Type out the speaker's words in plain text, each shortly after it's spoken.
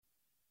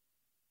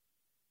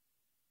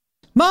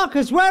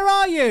Marcus, where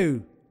are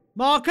you?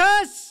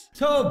 Marcus?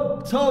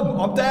 Tom,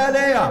 I'm down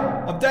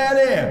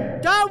here.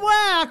 Down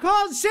where? I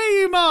can't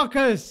see you,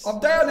 Marcus. I'm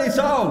down this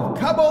hole.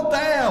 Come on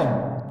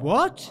down.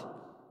 What?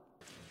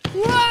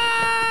 Whoa!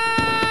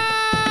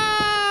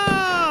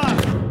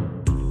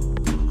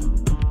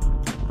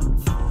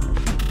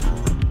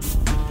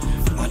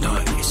 My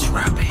night is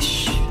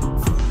rubbish.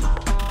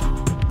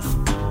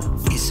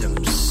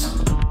 Isms.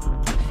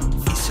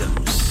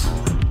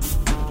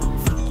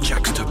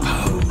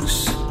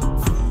 Juxtapose.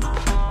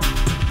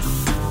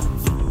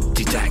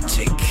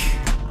 Didactic.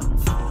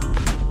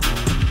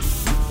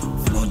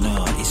 My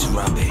night is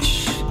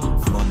rubbish.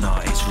 My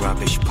night is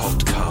rubbish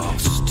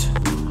podcast.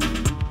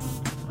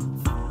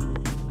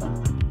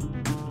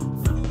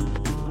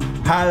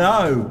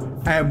 Hello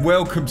and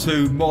welcome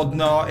to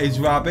Modern Art is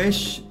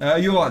Rubbish.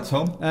 You alright,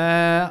 Tom?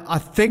 I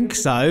think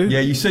so.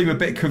 Yeah, you seem a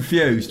bit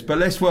confused, but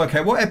let's work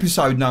out what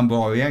episode number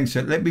are we? Hang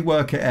on, let me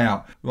work it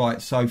out.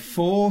 Right, so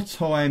 4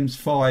 times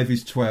 5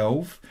 is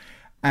 12,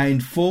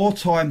 and 4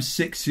 times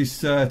 6 is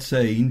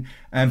 13,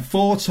 and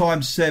 4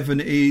 times 7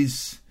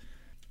 is,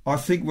 I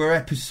think we're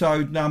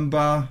episode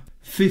number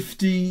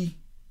 58?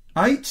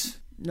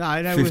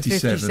 No, 57. we're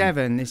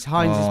 57. It's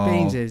Heinz's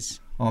Beans's.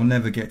 I'll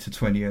never get to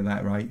 20 at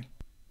that rate.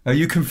 Are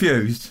you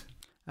confused?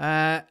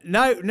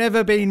 No,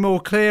 never been more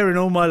clear in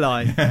all my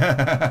life.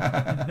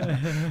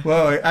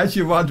 Well, as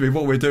you're wondering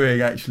what we're doing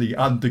actually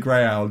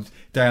underground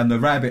down the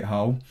rabbit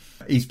hole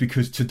is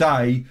because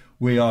today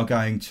we are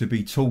going to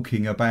be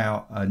talking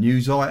about a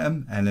news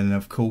item and then,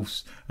 of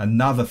course,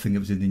 another thing that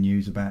was in the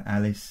news about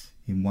Alice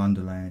in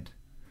Wonderland.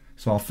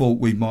 So I thought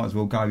we might as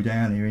well go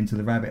down here into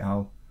the rabbit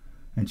hole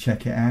and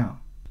check it out.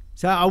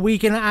 So are we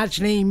going to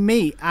actually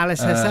meet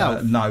Alice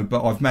herself? No,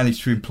 but I've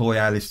managed to employ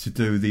Alice to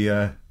do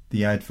the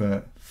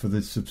advert for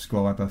the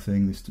subscriber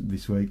thing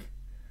this week.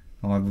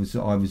 I was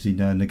in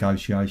a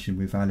negotiation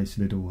with Alice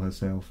Liddell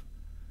herself.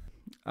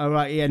 Oh,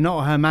 right, yeah,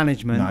 not her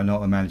management. No,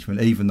 not her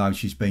management, even though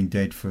she's been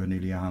dead for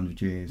nearly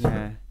 100 years.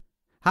 Yeah.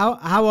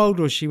 How old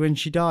was she when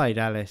she died,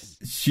 Alice?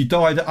 She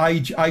died at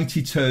age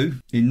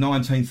 82 in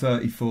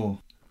 1934.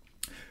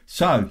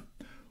 So,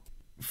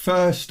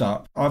 first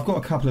up, I've got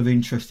a couple of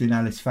interesting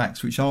Alice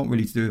facts which aren't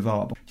really to do with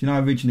art. Do you know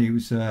originally it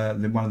was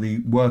one of the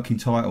working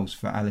titles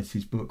for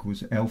Alice's book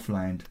was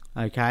Elfland.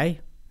 Okay.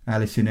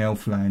 Alice in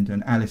Elfland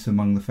and Alice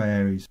Among the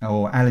Fairies,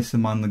 or Alice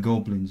Among the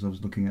Goblins. I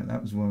was looking at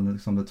that was one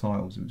of some of the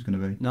titles it was going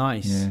to be.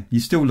 Nice. Yeah,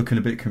 you're still looking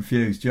a bit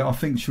confused. I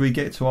think should we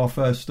get to our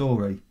first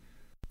story?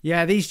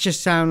 Yeah, these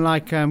just sound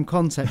like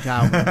concept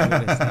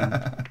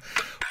albums.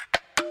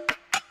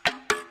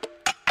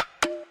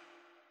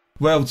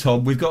 Well,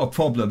 Tom, we've got a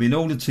problem. In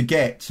order to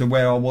get to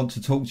where I want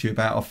to talk to you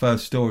about our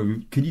first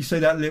story, can you see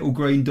that little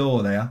green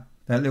door there?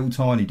 That little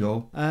tiny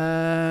door?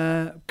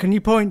 Can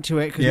you point to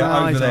it? Because my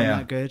eyes aren't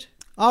that good.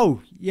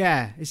 Oh,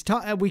 yeah.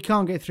 We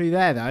can't get through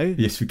there, though.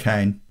 Yes, we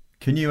can.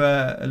 Can you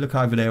look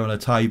over there on a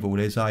table?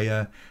 There's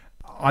a...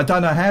 I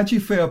don't know, how do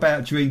you feel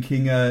about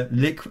drinking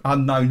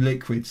unknown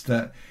liquids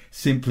that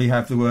simply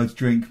have the words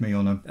 "drink me"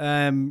 on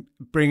them?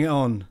 Bring it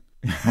on.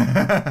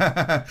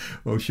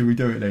 Well, should we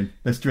do it then?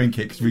 Let's drink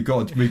it, because we've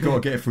got to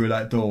get through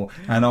that door,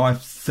 and I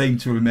seem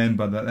to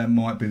remember that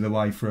might be the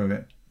way through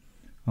it.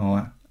 All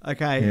right.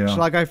 Okay.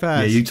 Shall I go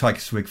first? Yeah, you take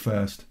a swig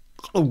first.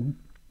 Oh.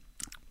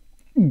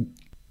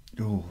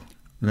 Oh.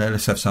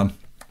 Let's have some.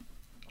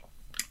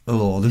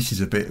 Oh, this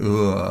is a bit.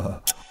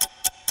 Oh,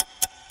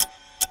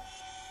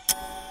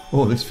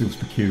 this feels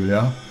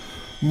peculiar.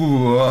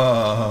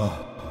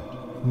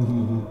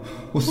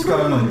 What's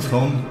going on,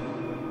 Tom?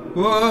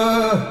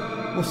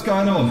 What's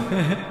going on?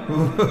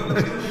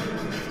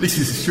 This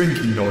is a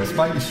shrinking noise.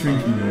 Make the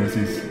shrinking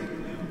noises.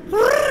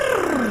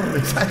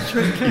 Is that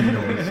shrinking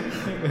noise?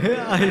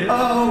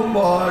 Oh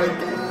my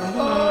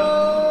God.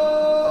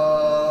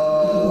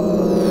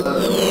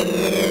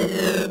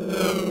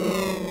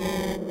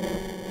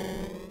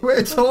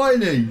 We're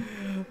tiny.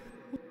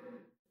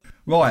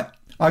 Right.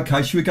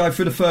 Okay, should we go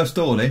through the first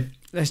door then?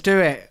 Let's do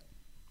it.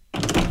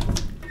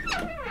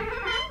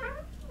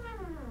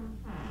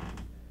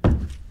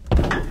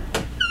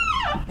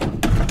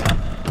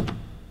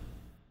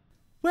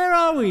 Where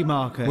are we,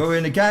 Marcus? We're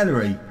in a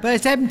gallery. But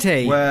it's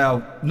empty.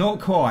 Well,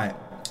 not quite.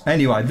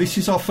 Anyway, this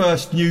is our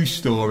first news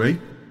story.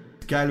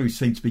 The gallery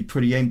seems to be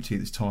pretty empty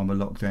at this time of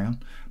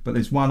lockdown, but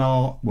there's one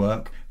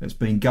artwork that's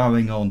been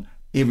going on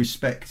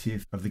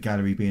irrespective of the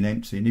gallery being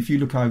empty. And if you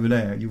look over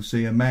there, you'll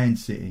see a man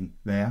sitting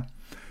there,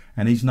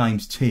 and his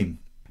name's Tim.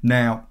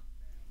 Now,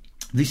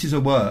 this is a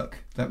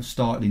work that was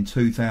started in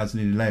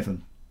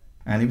 2011,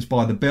 and it was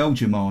by the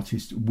Belgian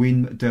artist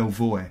Wim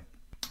Delvoye.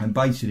 And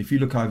basically, if you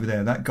look over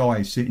there, that guy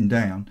is sitting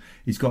down.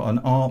 He's got an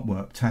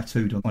artwork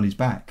tattooed on his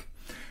back,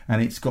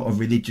 and it's got a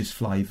religious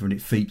flavour, and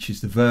it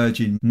features the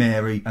Virgin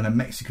Mary and a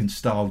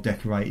Mexican-style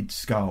decorated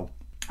skull.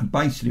 And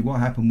basically what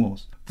happened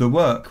was, the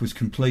work was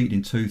completed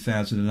in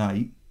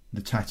 2008,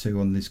 the tattoo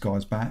on this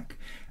guy's back,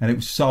 and it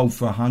was sold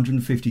for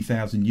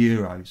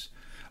 €150,000,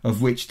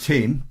 of which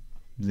Tim,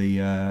 the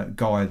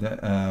guy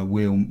that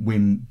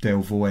Wim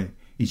Delvoye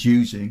is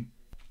using,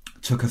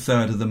 took a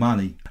third of the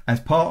money. As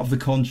part of the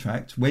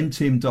contract, when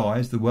Tim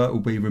dies, the work will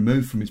be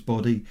removed from his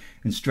body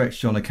and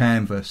stretched on a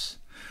canvas.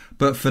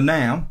 But for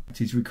now,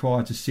 he's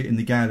required to sit in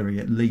the gallery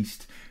at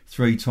least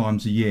 3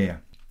 times a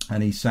year,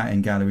 and he's sat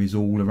in galleries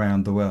all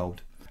around the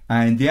world.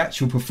 And the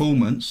actual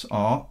performance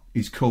art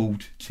is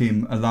called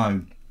Tim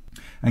Alone.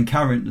 And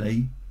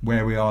currently,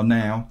 where we are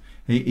now,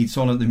 it's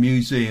on at the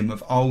Museum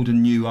of Old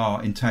and New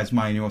Art in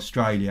Tasmania,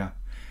 Australia.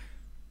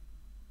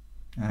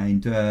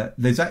 And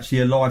there's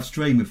actually a live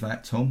stream of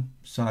that, Tom.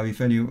 So if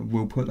any,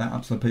 we'll put that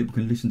up so people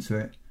can listen to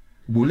it.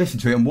 We'll listen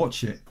to it and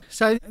watch it.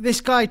 So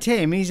this guy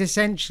Tim,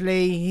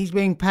 he's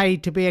being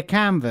paid to be a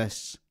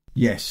canvas.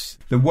 Yes,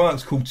 the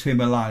work's called Tim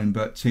Alone,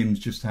 but Tim's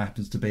just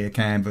happens to be a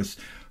canvas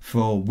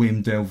for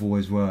Wim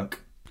Delvoye's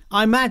work.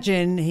 I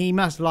imagine he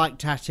must like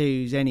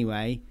tattoos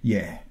anyway.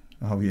 Yeah.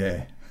 Oh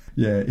yeah.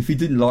 Yeah. If he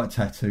didn't like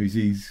tattoos,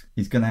 he's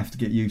going to have to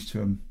get used to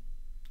them.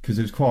 Because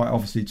it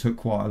was took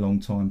quite a long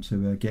time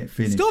to get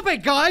finished. Stop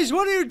it, guys!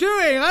 What are you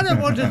doing? I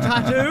don't want a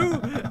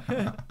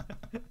tattoo.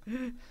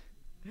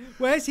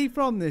 Where's he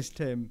from, this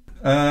Tim?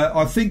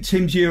 I think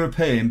Tim's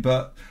European,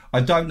 but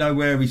I don't know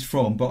where he's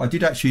from. But I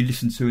did actually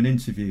listen to an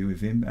interview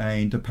with him,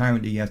 and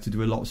apparently he had to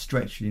do a lot of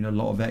stretching, a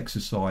lot of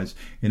exercise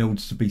in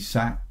order to be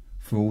sat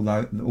for all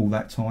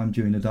that time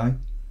during the day.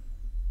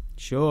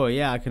 Sure,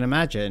 yeah, I can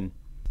imagine.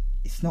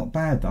 It's not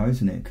bad though,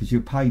 isn't it? Because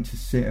you're paid to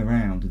sit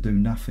around and do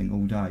nothing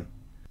all day.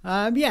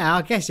 Yeah,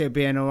 I guess it'd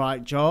be an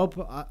alright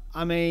job.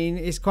 I mean,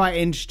 it's quite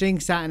interesting,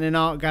 sat in an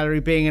art gallery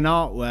being an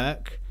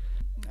artwork.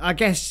 I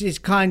guess it's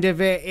kind of,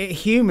 it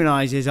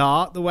humanises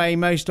art the way a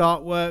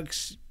lot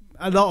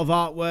of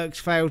artworks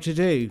fail to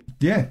do.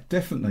 Yeah,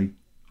 definitely.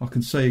 I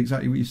can see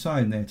exactly what you're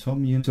saying there,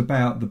 Tom. It's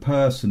about the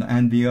person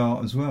and the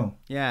art as well.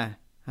 Yeah,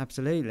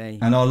 absolutely.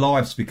 And our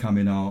lives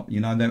becoming art.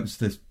 That was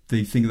the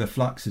thing of the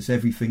Fluxus.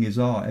 Everything is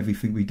art.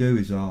 Everything we do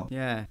is art.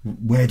 Yeah.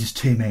 Where does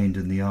Tim end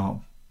and the art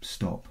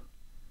stop?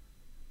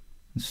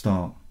 And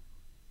start.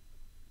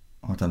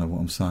 I don't know what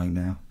I'm saying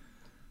now.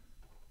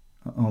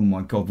 Oh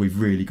my God, we've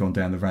really gone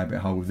down the rabbit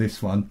hole with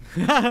this one.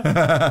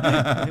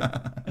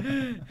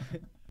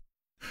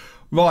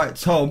 Right,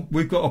 Tom,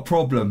 we've got a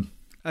problem.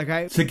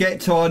 Okay. To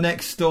get to our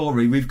next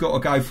story, we've got to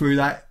go through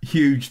that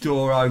huge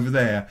door over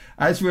there.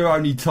 As we're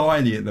only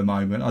tiny at the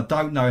moment, I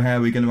don't know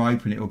how we're going to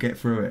open it or get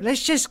through it.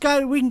 Let's just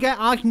go.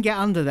 I can get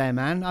under there,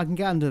 man. I can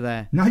get under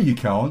there. No, you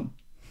can't.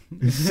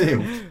 It's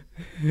sealed.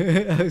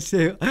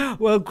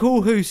 Well,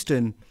 call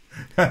Houston.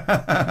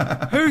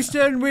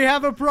 Houston, we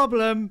have a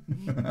problem.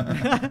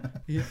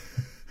 Yeah.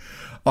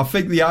 I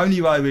think the only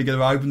way we're going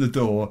to open the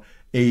door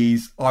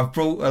is I've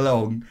brought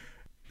along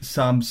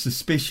some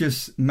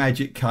suspicious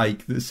magic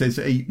cake that says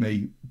 "eat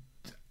me."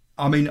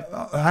 I mean,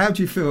 how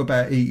do you feel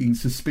about eating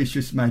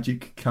suspicious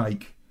magic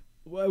cake?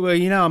 Well,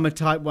 I'm a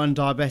type 1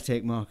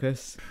 diabetic,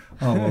 Marcus.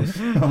 Oh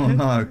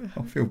no,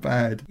 I feel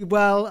bad.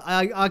 Well,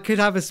 I could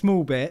have a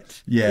small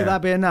bit. Yeah. Would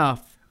that be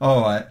enough?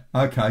 All right,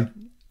 okay.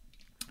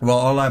 Well,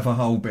 I'll have a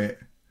whole bit.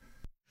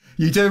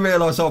 You do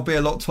realise I'll be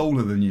a lot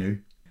taller than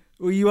you?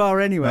 Well, you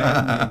are anyway,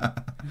 aren't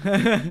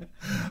you?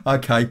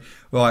 Okay,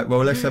 right,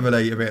 well, let's have an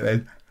eat of it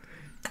then.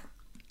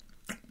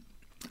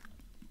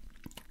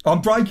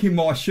 I'm breaking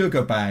my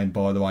sugar ban,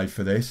 by the way,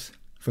 for this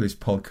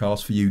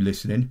podcast, for you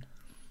listening.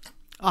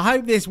 I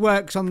hope this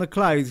works on the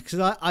clothes,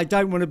 because I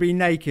don't want to be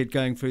naked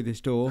going through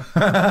this door.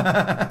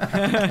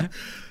 Well,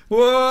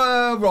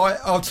 right.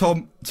 Oh,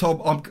 Tom,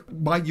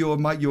 make your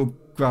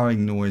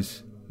growing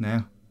noise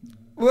now.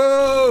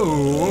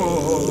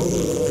 Whoa!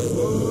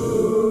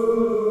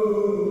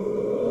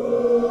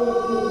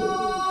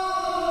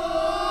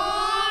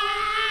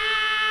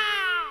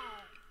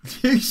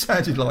 You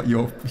sounded like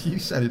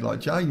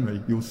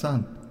Jamie, your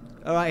son.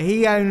 All right,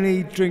 he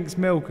only drinks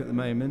milk at the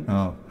moment.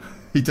 Oh.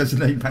 He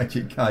doesn't eat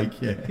magic cake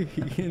yet.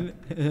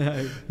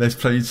 No. There's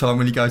plenty of time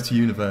when he goes to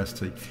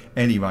university.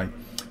 Anyway.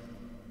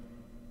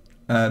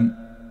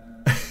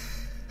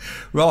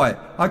 Right.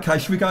 Okay,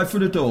 should we go through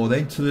the door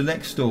then to the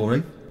next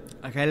story?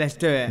 Okay, let's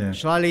do it. Yeah.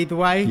 Shall I lead the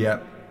way?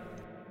 Yep.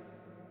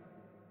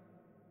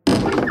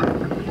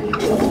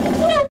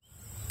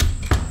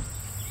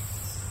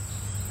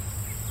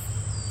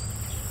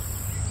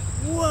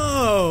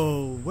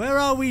 Whoa! Where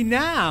are we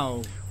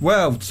now?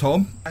 Well,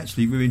 Tom,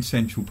 actually we're in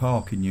Central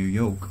Park in New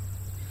York.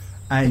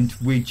 And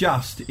we're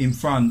just in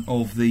front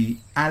of the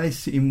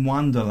Alice in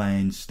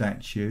Wonderland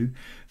statue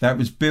that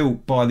was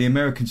built by the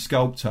American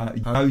sculptor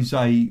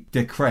Jose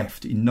de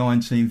Krefft in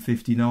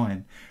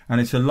 1959. And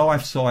it's a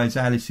life-size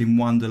Alice in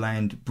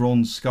Wonderland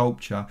bronze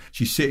sculpture.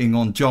 She's sitting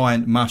on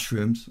giant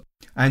mushrooms.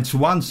 And to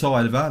one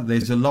side of her,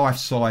 there's a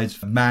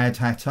life-size Mad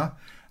Hatter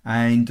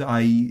and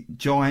a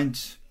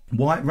giant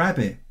white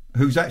rabbit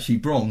who's actually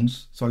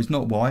bronze, so he's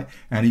not white,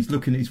 and he's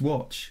looking at his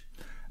watch.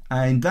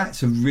 And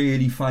that's a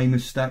really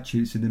famous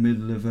statue. It's in the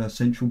middle of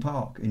Central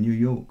Park in New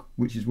York,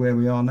 which is where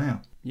we are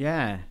now.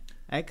 Yeah,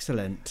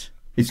 excellent.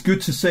 It's good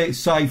to see it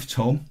safe,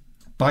 Tom.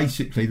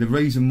 Basically, the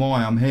reason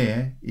why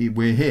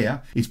we're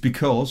here, is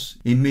because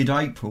in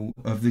mid-April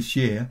of this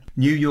year,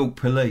 New York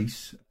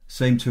police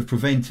seem to have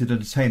prevented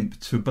an attempt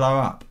to blow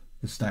up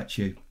the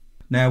statue.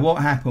 Now,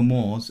 what happened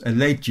was,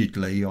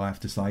 allegedly, I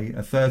have to say,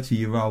 a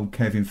 30-year-old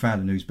Kevin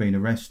Fallon, who's been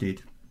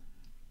arrested,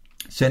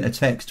 sent a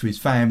text to his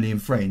family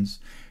and friends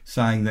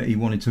saying that he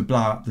wanted to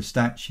blow up the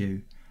statue.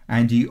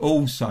 And he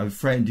also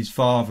threatened his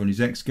father and his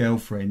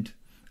ex-girlfriend,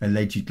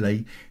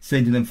 allegedly,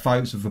 sending them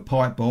photos of a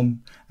pipe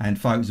bomb and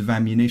photos of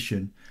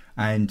ammunition.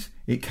 And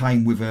it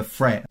came with a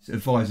threat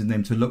advising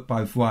them to look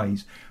both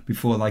ways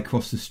before they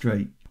crossed the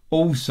street.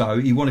 Also,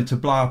 he wanted to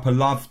blow up a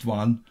loved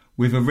one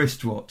with a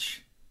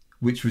wristwatch,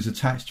 which was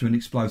attached to an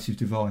explosive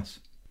device.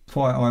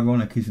 Quite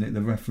ironic, isn't it,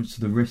 the reference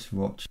to the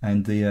wristwatch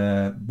and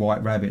the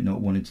White Rabbit not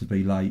wanting to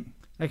be late.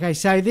 Okay,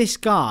 so this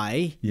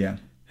guy Yeah.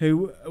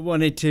 who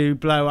wanted to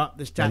blow up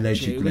the statue,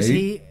 Allegedly. was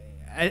he...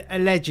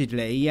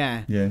 Allegedly,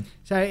 yeah. Yeah.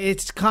 So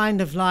it's kind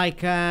of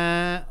like,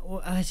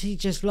 has he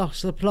just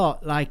lost the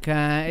plot? Like,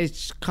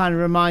 it kind of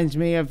reminds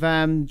me of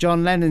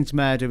John Lennon's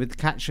murder with the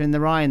Catcher in the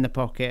Rye in the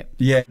pocket.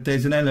 Yeah,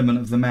 there's an element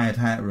of the Mad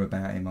Hatter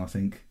about him, I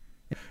think.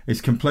 It's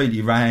completely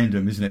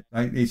random, isn't it?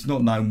 It's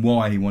not known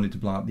why he wanted to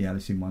blow up the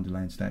Alice in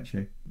Wonderland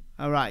statue.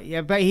 All right,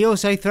 yeah, but he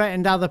also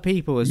threatened other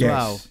people as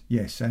well.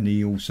 Yes, and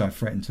he also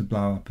threatened to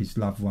blow up his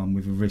loved one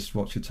with a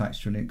wristwatch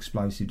attached to an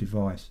explosive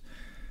device.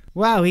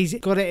 Well, he's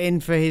got it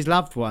in for his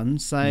loved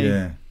ones, so...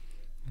 Yeah.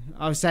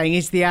 I was saying,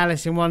 is the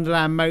Alice in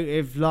Wonderland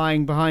motive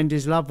lying behind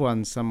his loved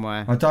ones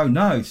somewhere? I don't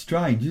know. It's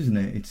strange, isn't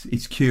it?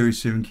 It's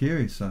curiouser and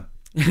curiouser.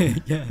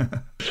 Yeah.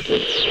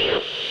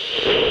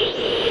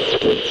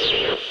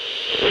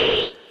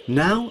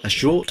 Now a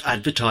short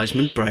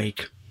advertisement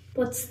break.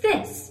 What's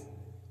this?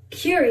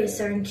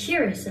 Curiouser and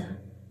curiouser.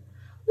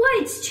 Why,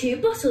 it's 2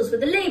 bottles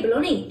with a label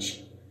on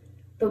each.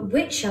 But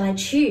which shall I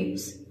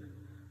choose?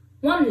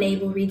 One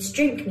label reads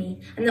drink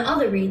me, and the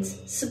other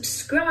reads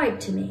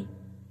subscribe to me.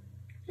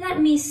 Let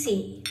me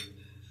see.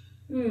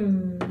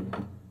 Well,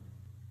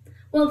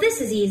 this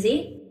is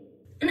easy.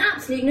 An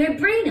absolute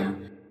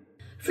no-brainer.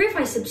 For if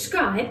I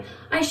subscribe,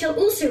 I shall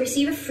also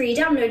receive a free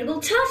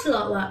downloadable turtle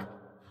artwork.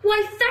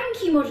 Why,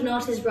 thank you, Modern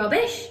Art is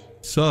Rubbish.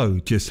 So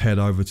just head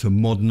over to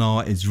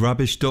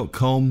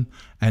modernartisrubbish.com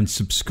and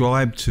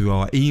subscribe to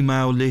our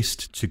email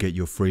list to get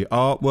your free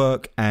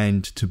artwork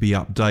and to be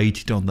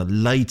updated on the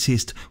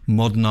latest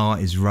Modern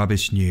Art is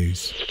Rubbish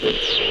news.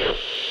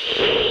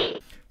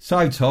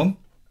 So, Tom,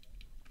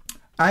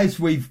 as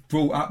we've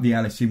brought up the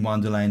Alice in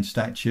Wonderland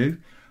statue,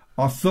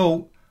 I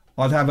thought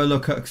I'd have a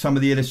look at some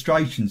of the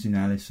illustrations in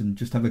Alice and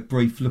just have a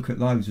brief look at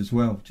those as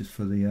well, just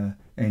for the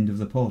end of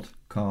the podcast.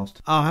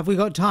 Oh, have we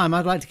got time?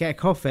 I'd like to get a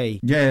coffee.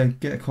 Yeah,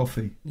 get a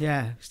coffee.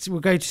 Yeah, so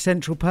we'll go to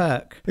Central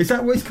Perk. Is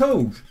that what it's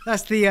called?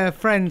 That's the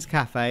Friends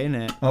Cafe, isn't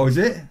it? Oh, is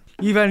it?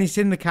 You've only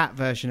seen the cat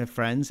version of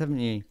Friends, haven't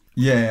you?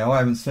 Yeah, I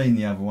haven't seen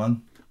the other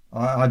one.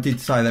 I did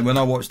say that when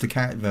I watched the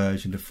cat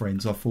version of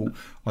Friends, I thought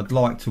I'd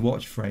like to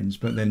watch Friends,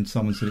 but then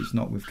someone said it's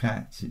not with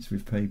cats, it's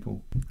with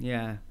people.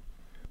 Yeah.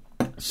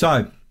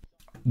 So,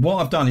 what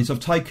I've done is I've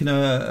taken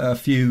a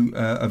few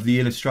of the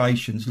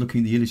illustrations,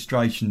 looking at the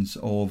illustrations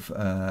of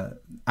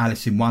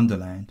Alice in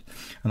Wonderland,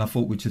 and I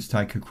thought we'd just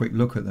take a quick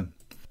look at them.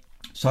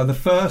 So the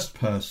first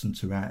person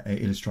to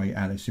illustrate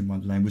Alice in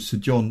Wonderland was Sir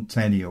John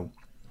Tenniel.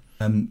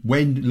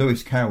 When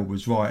Lewis Carroll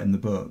was writing the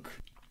book,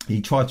 he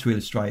tried to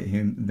illustrate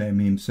them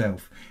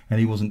himself,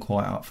 and he wasn't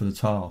quite up for the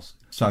task.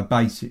 So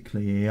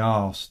basically he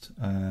asked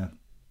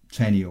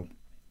Tenniel.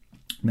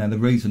 Now the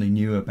reason he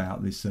knew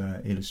about this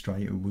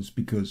illustrator was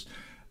because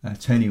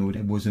Tenniel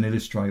was an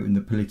illustrator in the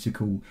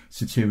political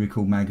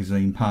satirical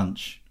magazine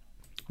Punch.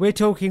 We're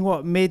talking,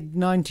 what,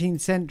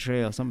 mid-19th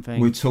century or something?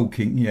 We're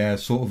talking, yeah,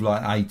 sort of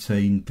like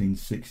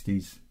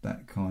 1860s,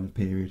 that kind of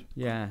period.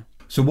 Yeah.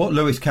 So what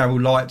Lewis Carroll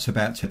liked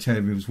about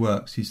Tenniel's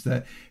works is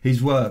that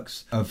his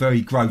works are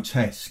very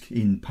grotesque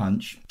in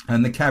Punch,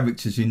 and the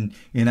characters in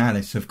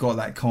Alice have got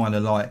that kind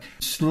of like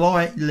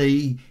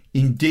slightly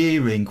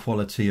endearing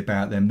quality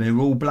about them. They're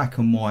all black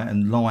and white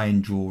and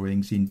line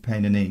drawings in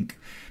pen and ink.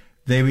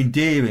 They're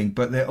endearing,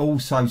 but they're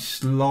also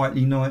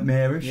slightly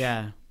nightmarish.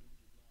 Yeah.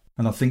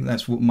 And I think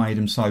that's what made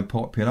them so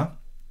popular.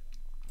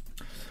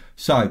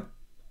 So,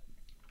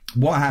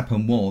 what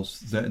happened was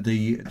that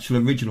the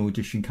actual original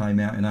edition came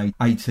out in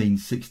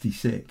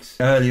 1866.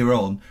 Earlier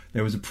on,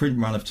 there was a print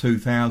run of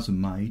 2,000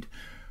 made,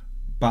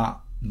 but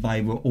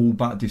they were all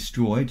but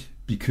destroyed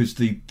because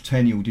the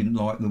Tenniel didn't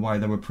like the way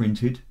they were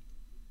printed.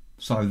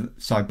 So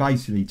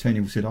basically,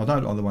 Tenniel said, I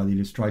don't like the way the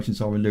illustrations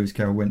are, and Lewis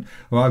Carroll went,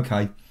 well,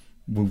 okay,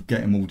 we'll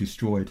get them all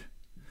destroyed.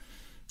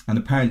 And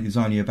apparently there's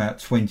only about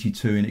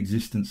 22 in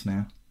existence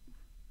now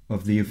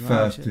of the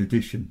first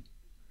edition.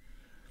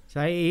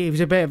 So he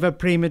was a bit of a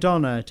prima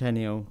donna,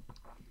 Tenniel.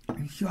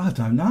 I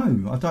don't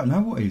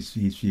know what his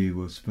view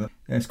was, but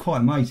it's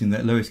quite amazing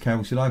that Lewis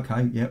Carroll said,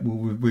 okay, yeah,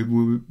 we'll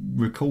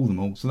recall them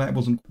all. So that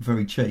wasn't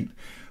very cheap.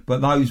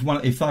 But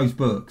if those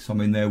books, I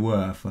mean, they're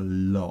worth a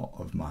lot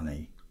of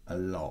money. A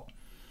lot.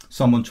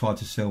 Someone tried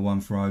to sell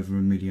one for over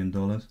 $1 million.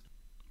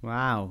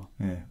 Wow.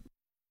 Yeah.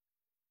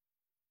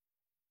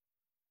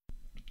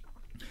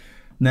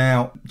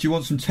 Now, do you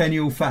want some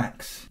Tenniel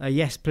facts?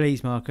 Yes,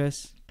 please,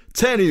 Marcus.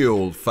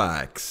 Tenniel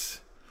facts.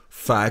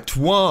 Fact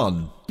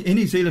 1. In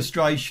his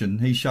illustration,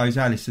 he shows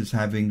Alice as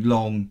having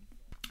long,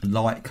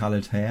 light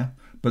coloured hair.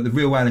 But the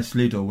real Alice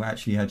Liddell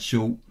actually had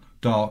short,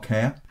 dark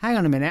hair. Hang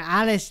on a minute,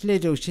 Alice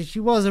Liddell, she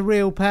was a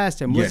real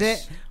person, was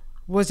Yes. it?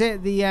 Was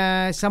it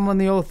the someone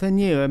the author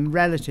knew, a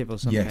relative or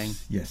something?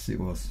 Yes, it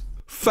was.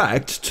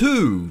 Fact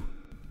 2.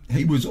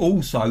 He was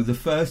also the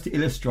first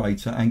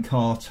illustrator and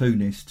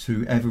cartoonist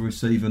to ever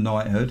receive a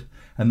knighthood,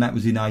 and that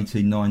was in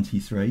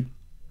 1893.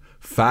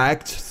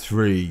 Fact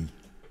 3.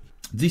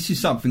 This is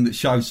something that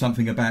shows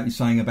something about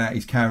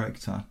his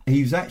character.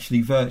 He was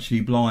actually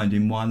virtually blind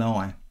in one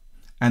eye,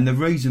 and the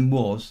reason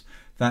was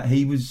that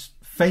he was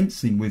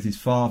fencing with his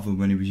father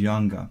when he was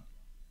younger,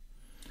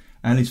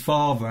 and his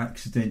father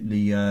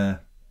accidentally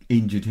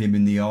injured him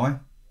in the eye,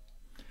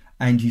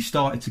 and he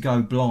started to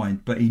go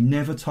blind, but he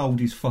never told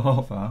his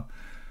father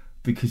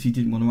because he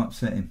didn't want to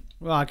upset him.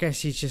 Well, I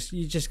guess you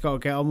just got to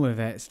get on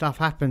with it. Stuff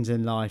happens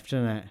in life,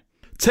 doesn't it?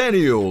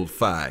 10-year-old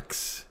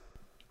facts.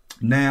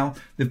 Now,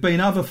 there have been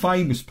other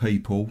famous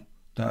people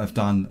that have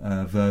done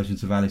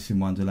versions of Alice in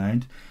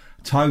Wonderland.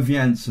 Tove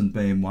Jansson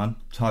being one.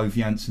 Tove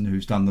Jansson,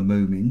 who's done the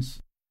Moomins.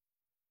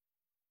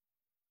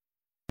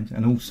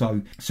 And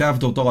also,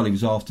 Salvador Dali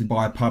was asked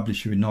by a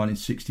publisher in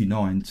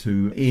 1969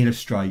 to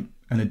illustrate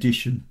an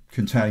edition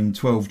containing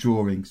 12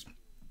 drawings,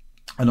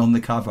 and on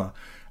the cover,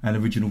 an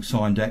original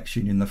signed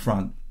etching in the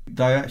front.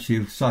 They actually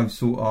are so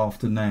sought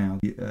after now.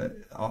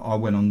 I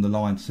went on the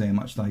line to see how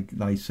much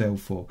they sell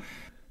for.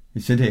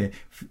 It said here,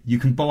 you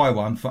can buy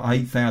one for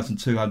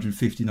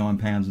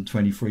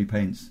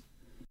 £8,259.23.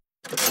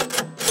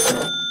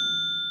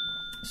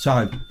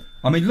 So,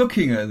 I mean,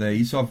 looking at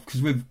these,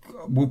 because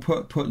we'll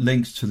put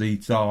links to the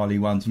Dali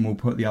ones and we'll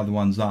put the other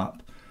ones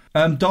up.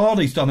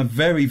 Dali's done a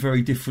very,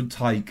 very different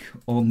take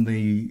on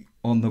the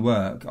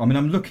work. I mean,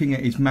 I'm looking at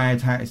his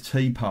Mad Hatter's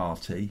Tea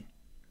Party.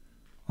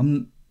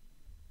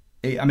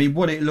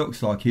 What it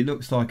looks like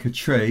a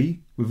tree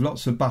with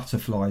lots of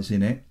butterflies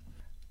in it,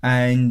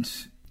 and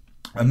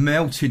a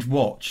melted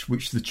watch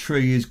which the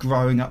tree is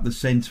growing up the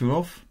centre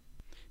of.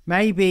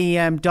 Maybe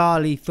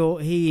Dali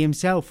thought he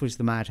himself was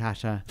the Mad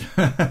Hatter.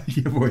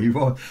 Yeah, well, he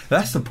was.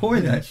 That's the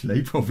point, actually.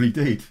 He probably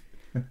did.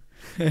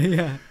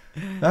 Yeah.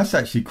 That's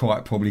actually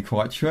probably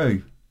quite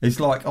true. It's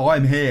like,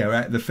 I'm here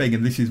at the thing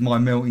and this is my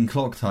melting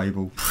clock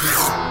table.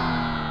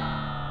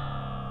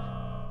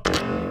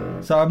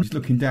 So I'm just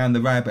looking down the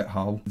rabbit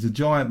hole. There's a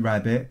giant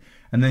rabbit,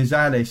 and there's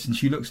Alice, and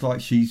she looks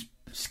like she's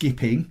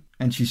skipping,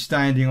 and she's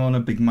standing on a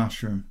big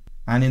mushroom.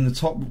 And in the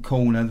top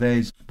corner,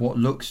 there's what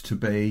looks to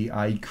be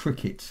a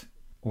cricket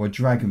or a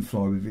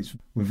dragonfly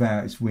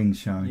without its wings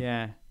showing.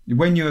 Yeah.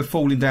 When you were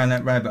falling down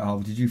that rabbit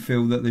hole, did you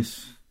feel that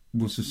this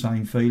was the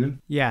same feeling?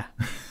 Yeah.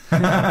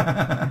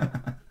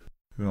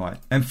 Right.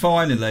 And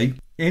finally,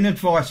 in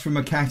Advice from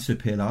a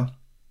Caterpillar,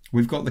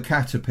 we've got the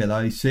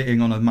caterpillar. He's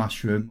sitting on a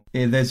mushroom.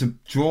 There's a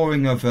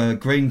drawing of a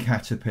green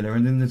caterpillar,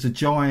 and then there's a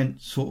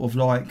giant sort of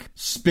like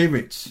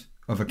spirit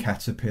of a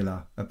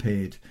caterpillar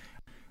appeared.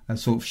 A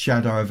sort of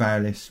shadow of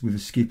Alice with a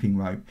skipping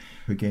rope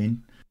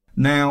again.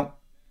 Now,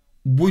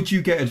 would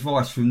you get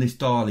advice from this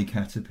Dali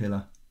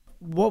caterpillar?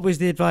 What was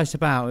the advice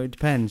about? It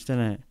depends,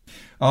 doesn't it?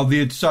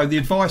 So the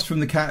advice from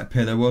the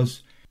caterpillar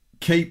was,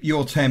 keep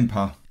your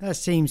temper. That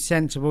seems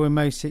sensible in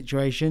most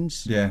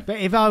situations. Yeah. But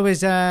if I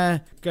was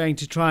going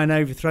to try and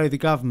overthrow the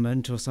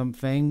government or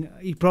something,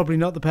 you're probably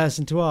not the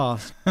person to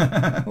ask.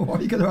 Why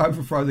are you going to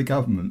overthrow the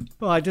government?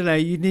 Well, I don't know.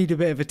 You'd need a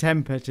bit of a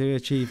temper to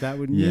achieve that,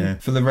 wouldn't you? Yeah.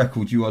 For the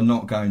record, you are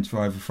not going to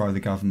overthrow the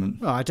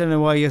government. Well, I don't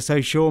know why you're so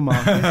sure,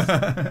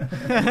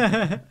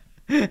 Marcus.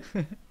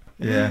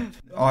 Yeah.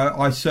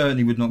 I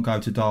certainly would not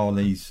go to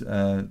Dali's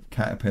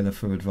caterpillar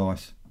for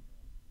advice.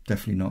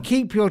 Definitely not.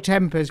 Keep your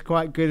temper is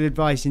quite good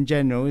advice in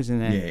general,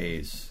 isn't it? Yeah, it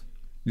is.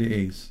 It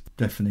is.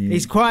 Definitely is.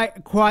 He's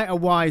quite a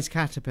wise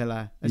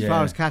caterpillar as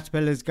far as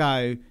caterpillars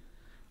go.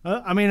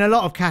 I mean, a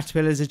lot of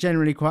caterpillars are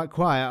generally quite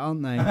quiet,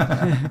 aren't they?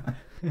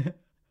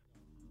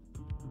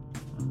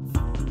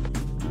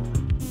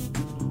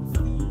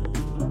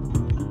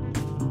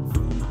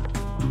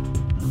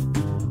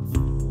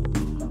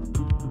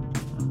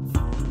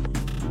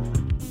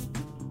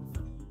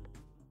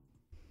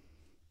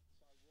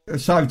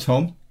 So,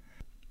 Tom,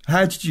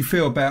 how did you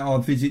feel about our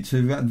visit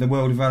to the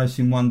world of Alice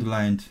in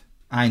Wonderland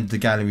and the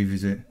gallery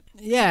visit?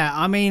 Yeah,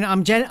 I mean,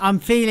 I'm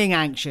feeling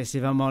anxious,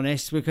 if I'm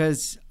honest,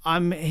 because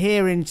I'm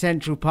here in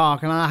Central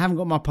Park and I haven't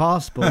got my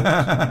passport.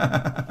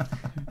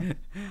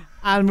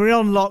 And we're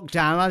on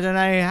lockdown. I don't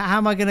know, how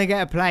am I going to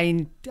get a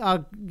plane?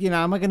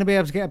 Am I going to be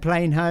able to get a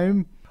plane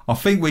home? I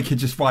think we could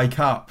just wake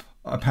up,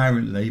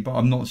 apparently, but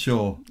I'm not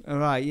sure. All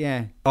right,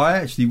 yeah. I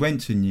actually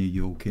went to New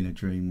York in a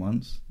dream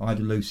once. I had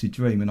a lucid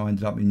dream and I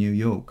ended up in New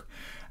York.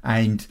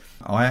 And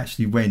I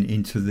actually went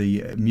into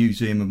the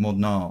Museum of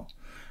Modern Art,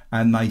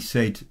 and they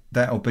said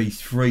that'll be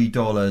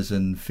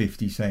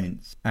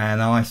 $3.50.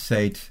 And I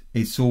said,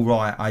 it's all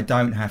right, I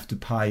don't have to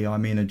pay,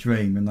 I'm in a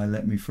dream, and they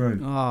let me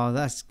through. Oh,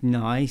 that's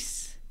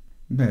nice.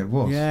 Yeah, it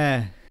was.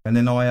 Yeah. And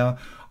then I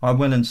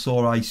went and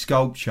saw a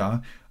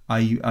sculpture,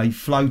 a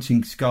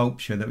floating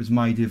sculpture that was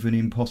made of an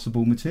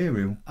impossible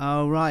material.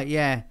 Oh, right,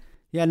 yeah.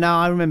 Yeah, no,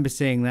 I remember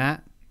seeing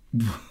that.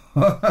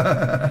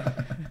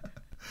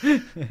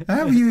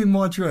 How were you in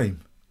my dream?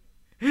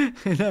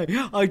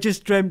 No, I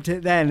just dreamt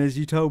it then as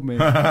you told me.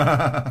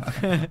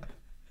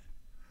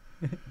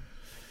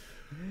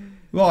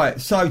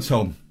 Right, so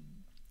Tom,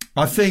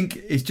 I think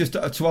it's just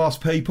to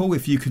ask people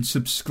if you can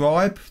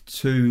subscribe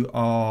to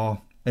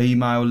our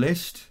email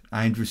list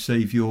and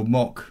receive your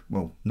not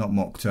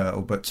mock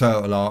turtle, but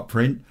turtle art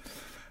print,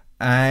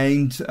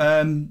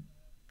 and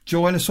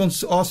join us on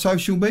our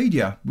social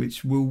media,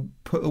 which will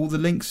put all the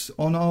links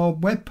on our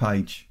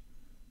webpage.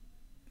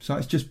 So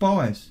it's just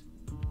buys.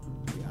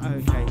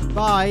 Okay.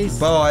 Buys.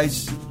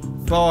 Buys.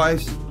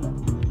 Buys.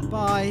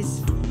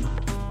 Buys.